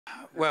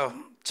Well,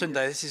 Tunde,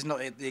 this is not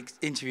the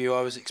interview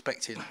I was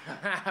expecting.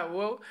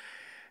 Well,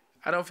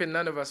 I don't think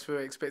none of us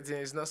were expecting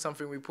it. It's not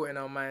something we put in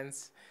our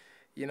minds.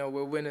 You know,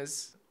 we're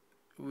winners.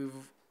 We've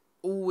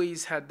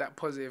always had that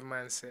positive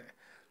mindset,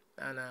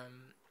 and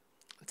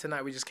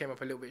tonight we just came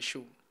up a little bit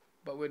short.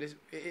 But it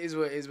is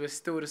what it is. We're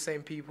still the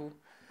same people.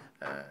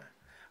 Uh,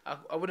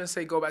 I wouldn't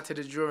say go back to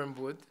the drawing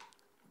board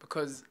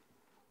because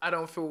I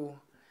don't feel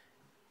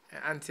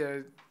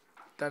Ante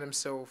done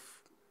himself,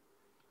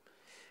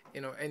 he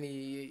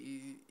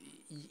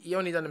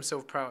only done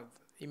himself proud.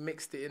 He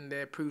mixed it in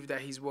there, proved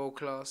that he's world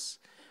class,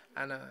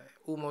 and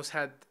almost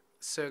had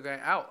Sergey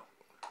out.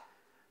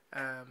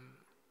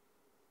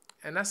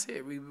 And that's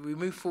it. We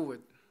move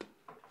forward.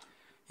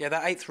 Yeah,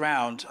 that eighth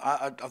round,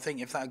 I think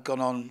if that had gone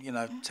on,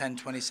 10,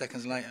 20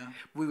 seconds later.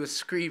 We were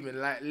screaming,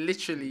 like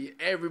literally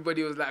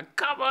everybody was like,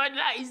 come on,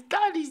 like he's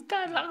done,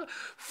 like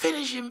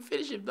finish him,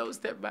 don't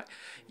step back.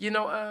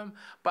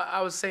 But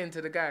I was saying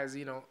to the guys,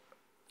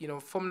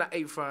 from that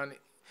eighth round,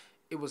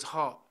 it was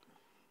hard,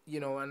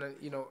 it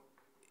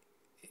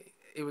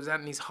was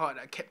Anthony's heart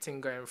that kept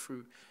him going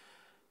through.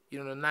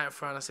 The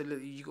ninth round, I said, look,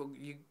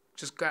 you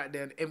just go out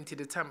there and empty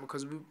the tank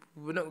because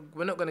we're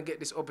not gonna get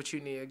this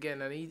opportunity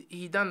again. And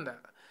he done that.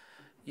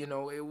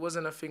 It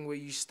wasn't a thing where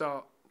you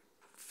start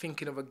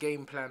thinking of a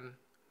game plan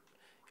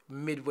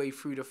midway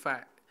through the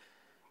fight.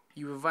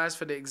 You revise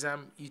for the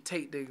exam, you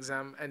take the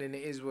exam, and then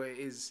it is what it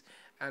is.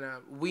 And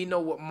we know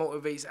what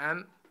motivates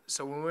Ant.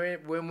 So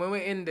when we're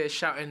in there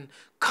shouting,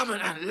 "Come on,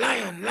 Ant,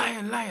 lion,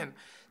 lion, lion,"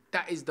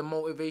 that is the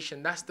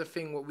motivation. That's the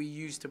thing what we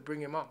use to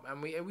bring him up,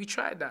 and we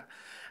tried that.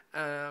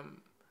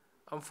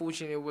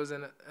 Unfortunately, it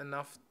wasn't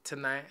enough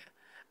tonight.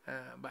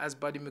 But as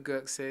Buddy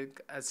McGurk said,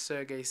 as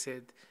Sergey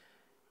said,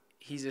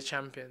 he's a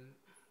champion.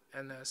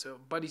 And so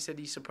Buddy said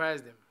he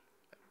surprised him.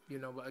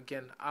 But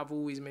again, I've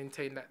always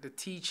maintained that the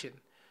teaching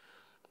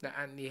that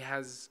Anthony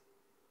has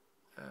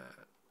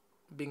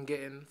been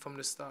getting from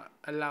the start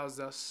allows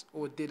us,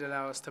 or did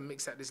allow us, to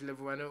mix at this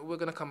level. And we're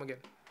going to come again.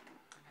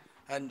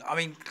 And, I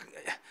mean,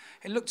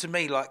 it looked to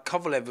me like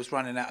Kovalev was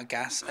running out of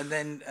gas, and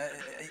then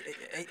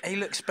he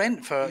looked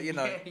spent for,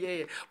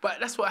 Yeah. But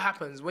that's what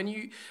happens. When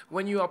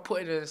you are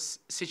put in a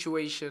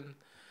situation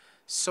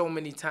so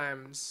many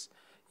times,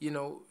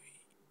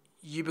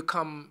 you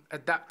become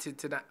adapted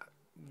to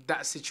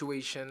that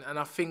situation. And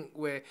I think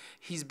where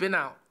he's been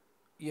out,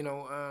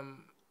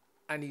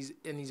 and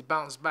he's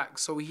bounced back.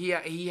 So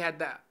he had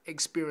that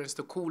experience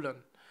to cool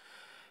on,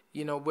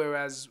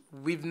 whereas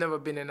we've never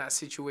been in that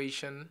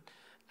situation.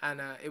 And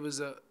it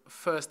was a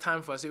first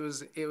time for us. It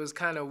was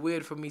kind of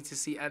weird for me to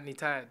see Anthony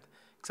tired,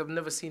 because I've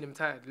never seen him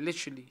tired,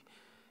 literally,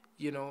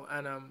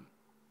 And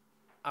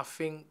I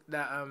think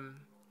that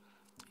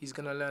he's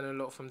gonna learn a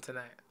lot from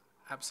tonight,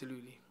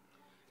 absolutely.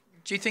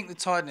 Do you think the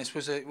tiredness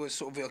was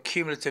sort of a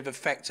cumulative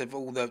effect of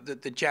all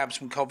the jabs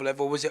from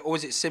Kovalev, or was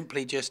it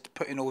simply just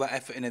putting all that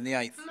effort in the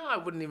eighth? No, I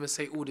wouldn't even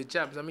say all the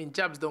jabs. I mean,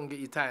 jabs don't get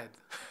you tired.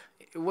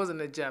 It wasn't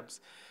the jabs.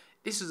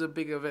 This was a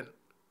big event.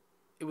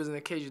 It was an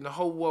occasion. The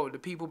whole world, the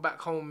people back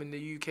home in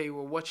the UK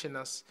were watching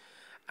us,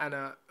 and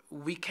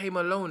we came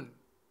alone,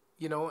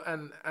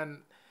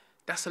 and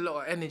that's a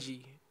lot of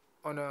energy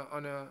on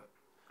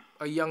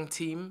a young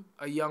team,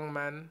 a young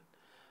man,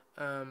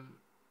 and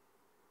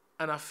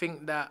I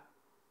think that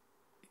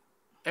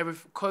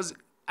because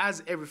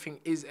as everything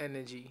is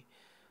energy,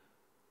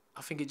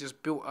 I think it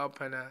just built up,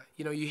 and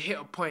you hit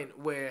a point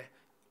where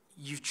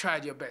you've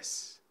tried your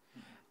best,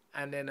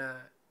 and then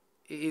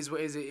it is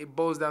what it is. It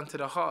boils down to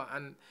the heart.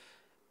 And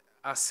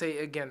I say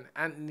it again,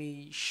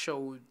 Anthony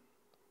showed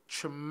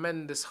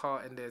tremendous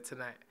heart in there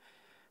tonight.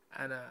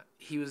 And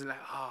he was like,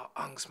 "Oh,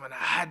 Unks, man, I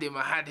had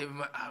him.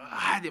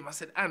 I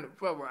said, Ant,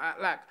 brother,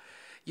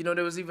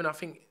 there was even, I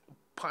think,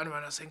 partner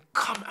around us saying,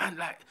 "Come, Ant,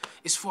 like,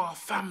 it's for our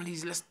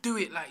families, let's do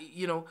it,"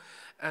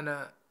 And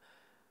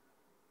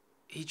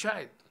he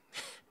tried.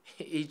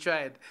 He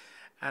tried.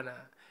 And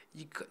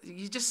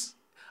you just,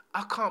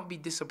 I can't be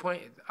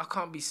disappointed. I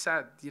can't be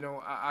sad.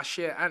 I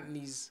share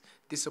Anthony's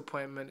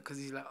disappointment because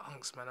he's like,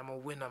 "Unks, man, I'm a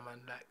winner,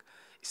 man. Like,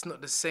 it's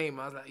not the same."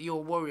 I was like, "You're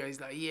a warrior."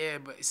 He's like, "Yeah,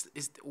 but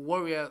it's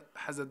warrior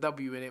has a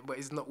W in it, but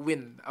it's not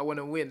win. I want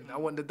to win. I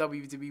want the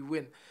W to be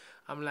win."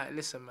 I'm like,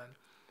 "Listen, man,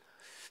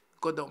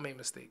 God don't make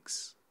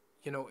mistakes.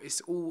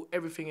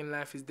 Everything in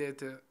life is there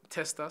to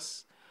test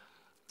us.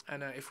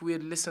 And if we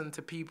had listened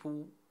to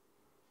people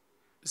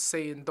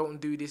saying,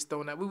 don't do this,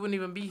 don't that, we wouldn't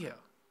even be here.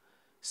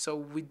 So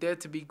we dared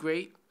to be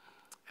great.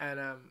 And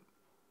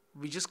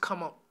we just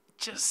come up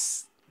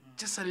just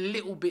a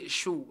little bit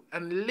short.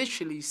 And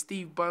literally,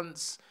 Steve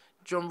Bunce,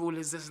 John Rule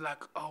is just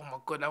like, oh my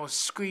God, I was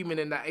screaming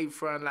in that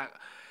eighth round. Like,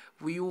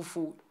 we all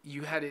thought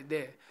you had it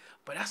there.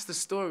 But that's the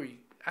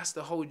story. That's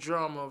the whole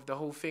drama of the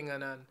whole thing.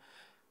 And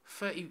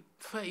 30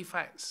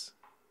 fights.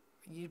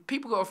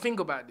 People got to think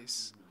about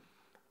this.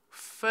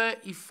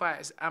 30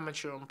 fights,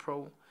 amateur and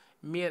pro.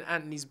 Me and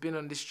Anthony's been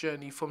on this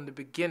journey from the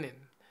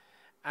beginning.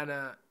 And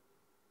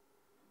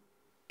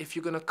if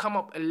you're going to come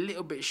up a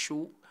little bit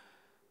short,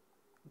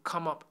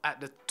 come up at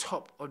the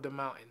top of the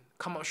mountain.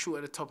 Come up short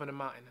at the top of the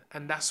mountain.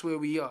 And that's where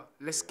we are.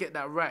 Let's get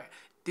that right.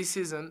 This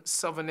isn't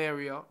Southern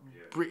area,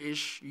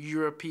 British,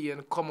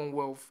 European,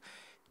 Commonwealth.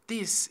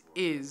 This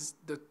is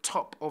the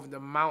top of the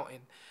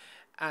mountain.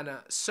 And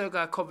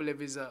Sergey Kovalev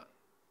is a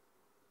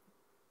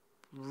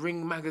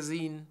Ring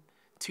Magazine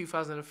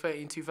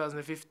 2013,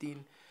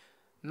 2015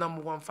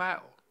 #1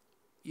 fighter.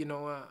 You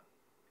know,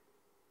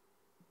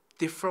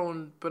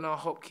 dethroned Bernard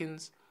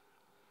Hopkins.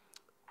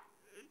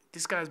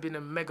 This guy's been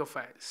in mega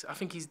fights. I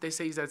think they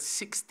say he's had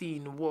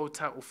 16 world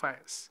title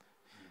fights.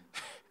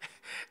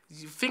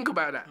 You think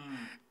about that.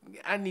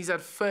 And he's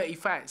had 30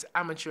 fights,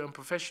 amateur and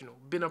professional.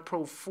 Been a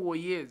pro 4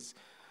 years.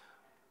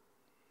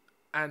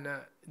 And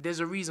there's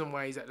a reason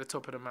why he's at the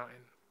top of the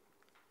mountain.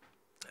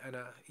 And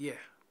yeah,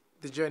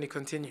 the journey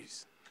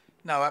continues.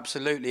 No,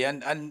 absolutely.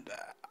 And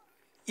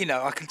you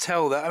know, I can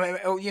tell that. I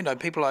mean, you know,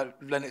 people like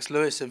Lennox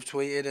Lewis have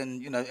tweeted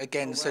and, you know,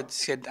 again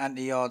said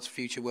Anthony Yarde's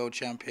future world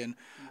champion.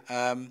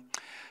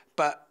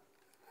 But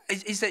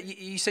is that,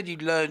 you said you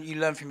learn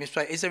from your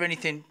mistake. Is there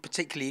anything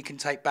particularly you can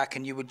take back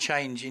and you would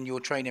change in your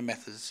training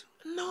methods?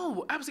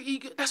 No,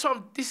 absolutely.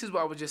 This is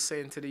what I was just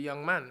saying to the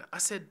young man. I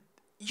said,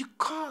 you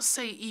can't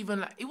say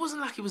even like, it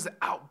wasn't like he was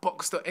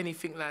outboxed or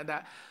anything like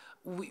that.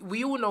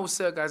 We all know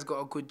Sergey's got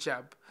a good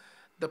jab.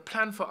 The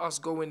plan for us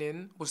going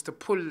in was to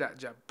pull that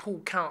jab, pull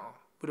counter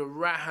with a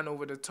right hand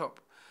over the top.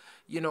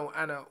 You know,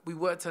 and we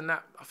worked on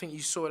that. I think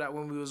you saw that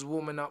when we was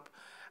warming up.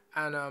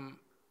 And,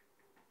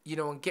 you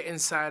know, and get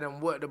inside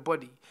and work the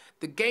body.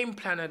 The game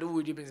plan had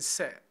already been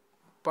set.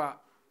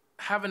 But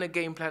having a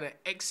game plan and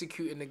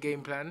executing the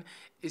game plan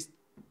is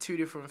two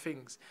different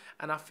things.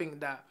 And I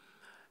think that,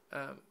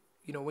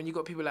 you know, when you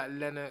got people like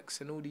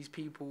Lennox and all these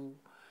people,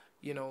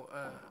 you know,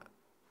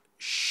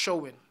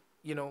 showing,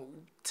 you know,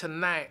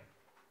 tonight,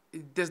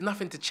 there's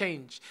nothing to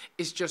change.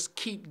 It's just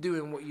keep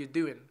doing what you're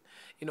doing.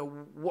 You know,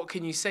 what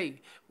can you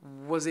say?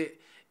 Was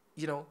it,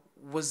 you know,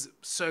 was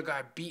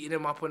Sergey beating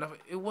him up or nothing?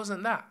 It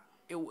wasn't that.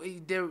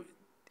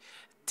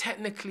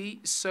 Technically,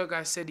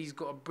 Sergey said he's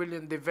got a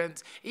brilliant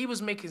defense. He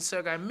was making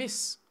Sergey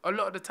miss. A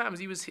lot of the times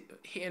he was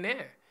hitting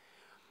air.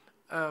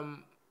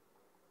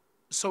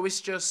 So it's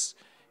just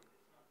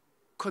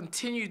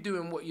continue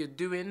doing what you're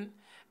doing,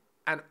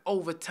 and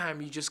over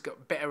time you just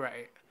get better at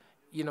it.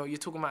 You know, you're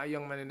talking about a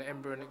young man in the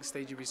embryonic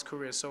stage of his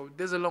career, so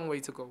there's a long way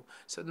to go.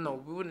 So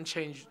no, we wouldn't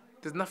change.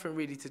 There's nothing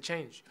really to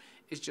change.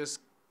 It's just,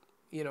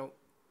 you know,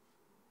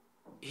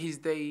 his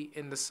day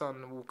in the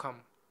sun will come.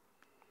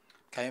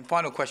 Okay, and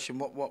final question: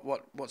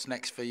 what's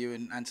next for you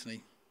and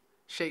Anthony?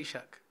 Shake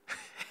Shack.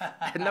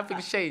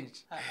 Nothing's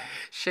changed.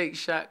 Shake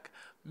Shack,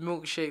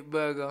 milkshake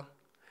burger.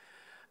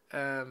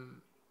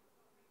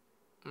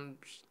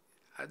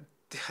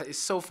 It's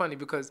so funny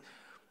because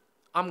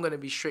I'm gonna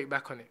be straight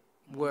back on it,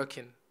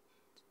 working.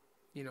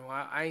 You know,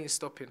 I ain't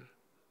stopping.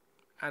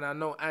 And I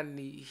know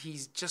Anthony,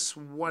 he's just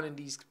one of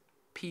these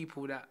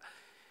people that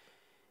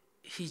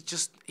he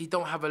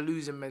don't have a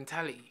losing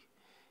mentality.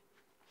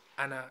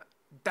 And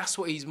that's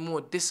what he's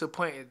more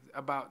disappointed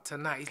about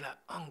tonight. He's like,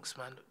 Unks,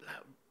 man,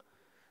 like,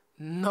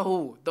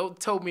 no, don't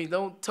tell me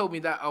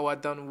that, oh, I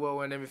done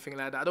well and everything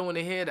like that. I don't want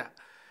to hear that.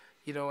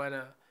 You know,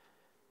 and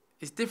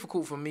it's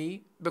difficult for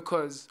me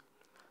because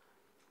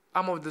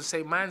I'm of the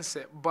same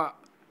mindset, but,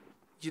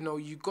 you know,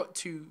 you got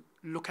to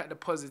look at the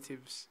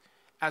positives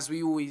as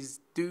we always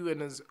do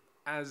and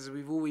as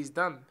we've always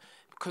done,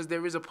 because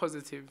there is a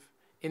positive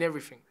in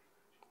everything.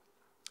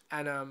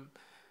 And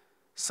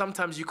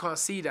sometimes you can't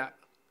see that,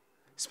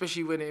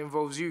 especially when it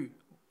involves you.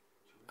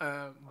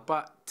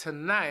 But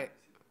tonight,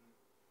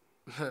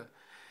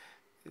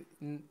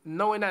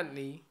 knowing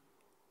Anthony,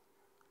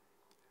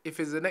 if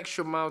there's an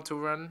extra mile to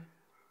run,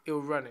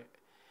 he'll run it.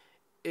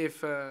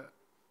 If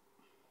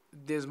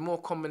there's more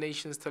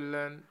combinations to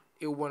learn,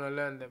 he'll want to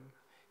learn them,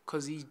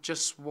 because he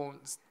just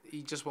won't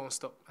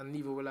stop, and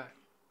neither will I.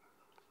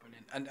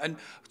 Brilliant. And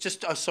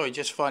just sorry,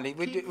 just finally.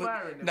 Keep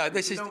firing them. No,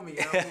 this you is. Know me,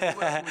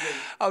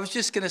 I was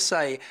just going to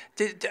say,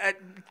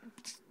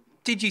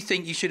 did you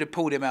think you should have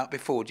pulled him out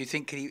before? Do you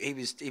think he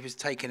was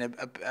taking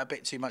a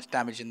bit too much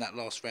damage in that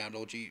last round,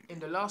 or do you? In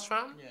the last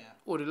round? Yeah.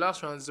 Well, the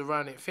last round is the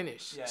round it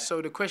finished. Yeah.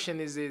 So the question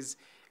is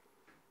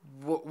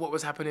what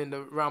was happening in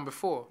the round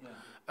before?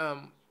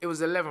 Yeah. It was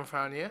the 11th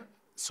round, yeah.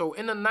 So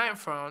in the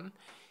 9th round,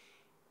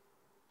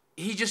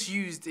 he just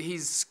used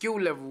his skill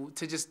level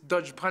to just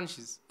dodge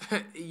punches.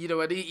 You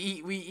know, and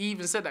we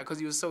even said that because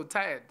he was so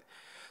tired.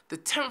 The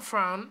 10th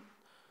round,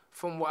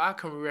 from what I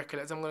can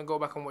recollect, I'm going to go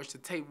back and watch the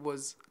tape,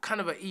 was kind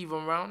of an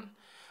even round.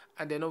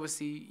 And then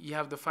obviously you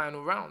have the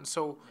final round.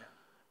 So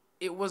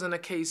it wasn't a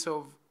case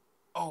of,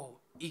 oh,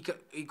 he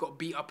got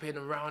beat up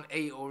in round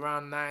 8 or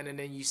round 9, and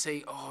then you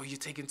say, oh, you're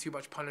taking too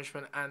much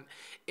punishment. And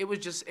it was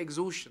just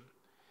exhaustion.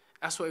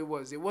 That's what it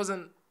was. It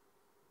wasn't...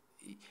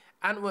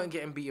 Ant weren't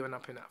getting beaten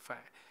up in that fight.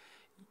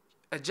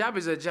 A jab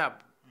is a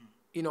jab,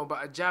 you know,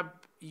 but a jab,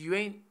 you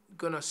ain't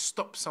going to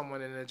stop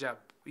someone in a jab.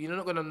 You're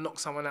not going to knock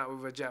someone out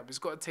with a jab. It's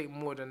got to take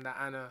more than that.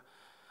 And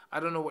I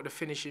don't know what the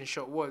finishing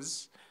shot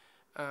was,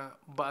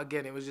 but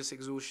again, it was just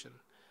exhaustion.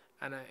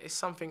 And it's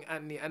something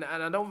Anthony... And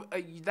I don't...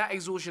 that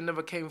exhaustion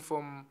never came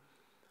from...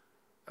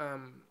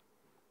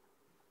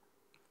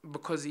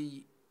 because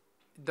he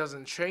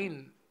doesn't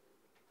train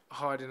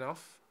hard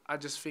enough. I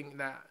just think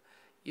that,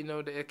 you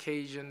know, the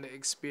occasion, the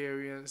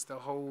experience, the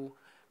whole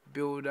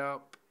build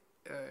up,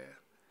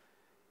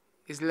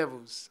 is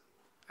levels,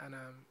 and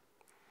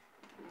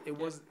it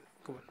was.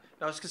 Go on.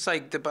 I was going to say,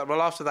 but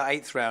well, after that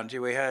 8th round,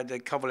 we heard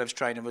that Kovalev's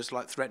trainer was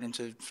like threatening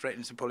to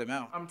pull him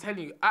out. I'm telling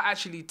you, I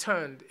actually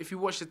turned. If you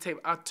watch the tape,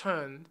 I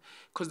turned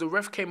because the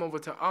ref came over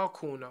to our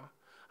corner.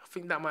 I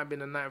think that might have been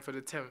the 9th or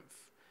the 10th.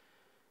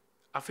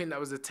 I think that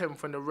was the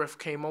 10th when the ref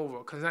came over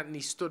because Anthony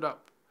stood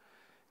up,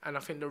 and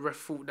I think the ref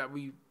thought that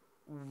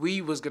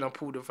we was gonna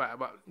pull the fight,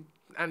 but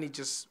Anthony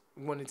just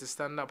wanted to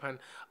stand up, and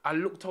I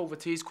looked over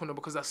to his corner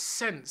because I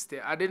sensed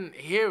it. I didn't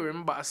hear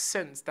him, but I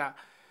sensed that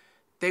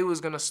they was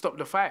gonna stop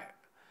the fight.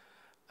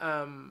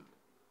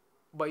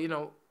 But you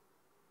know,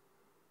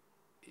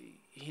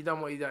 he done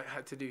what he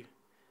had to do,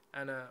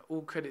 and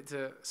all credit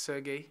to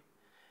Sergey.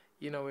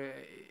 You know,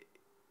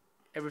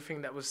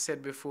 everything that was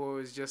said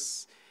before is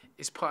just,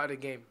 it's part of the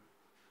game.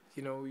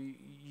 You know,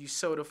 you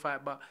saw the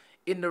fight, but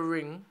in the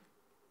ring,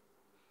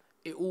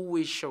 it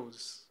always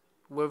shows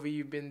whether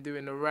you've been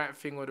doing the right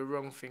thing or the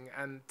wrong thing.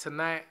 And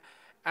tonight,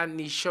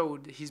 Anthony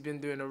showed he's been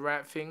doing the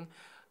right thing,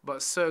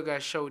 but Sergey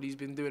showed he's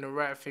been doing the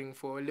right thing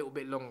for a little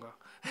bit longer.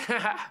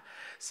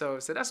 So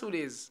that's what it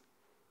is.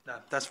 No,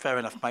 that's fair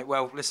enough, mate.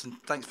 Well, listen,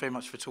 thanks very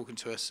much for talking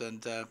to us,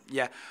 and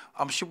yeah,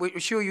 I'm sure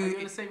you. Are you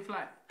on the same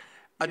flight?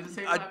 Are you on the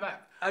same flight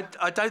back?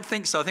 I don't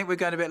think so. I think we're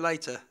going a bit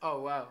later.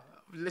 Oh wow!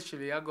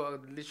 Literally, I got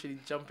to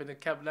jump in the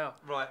cab now.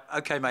 Right.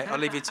 Okay, mate. I'll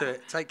leave you to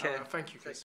it. Take care. Thank you, Chris.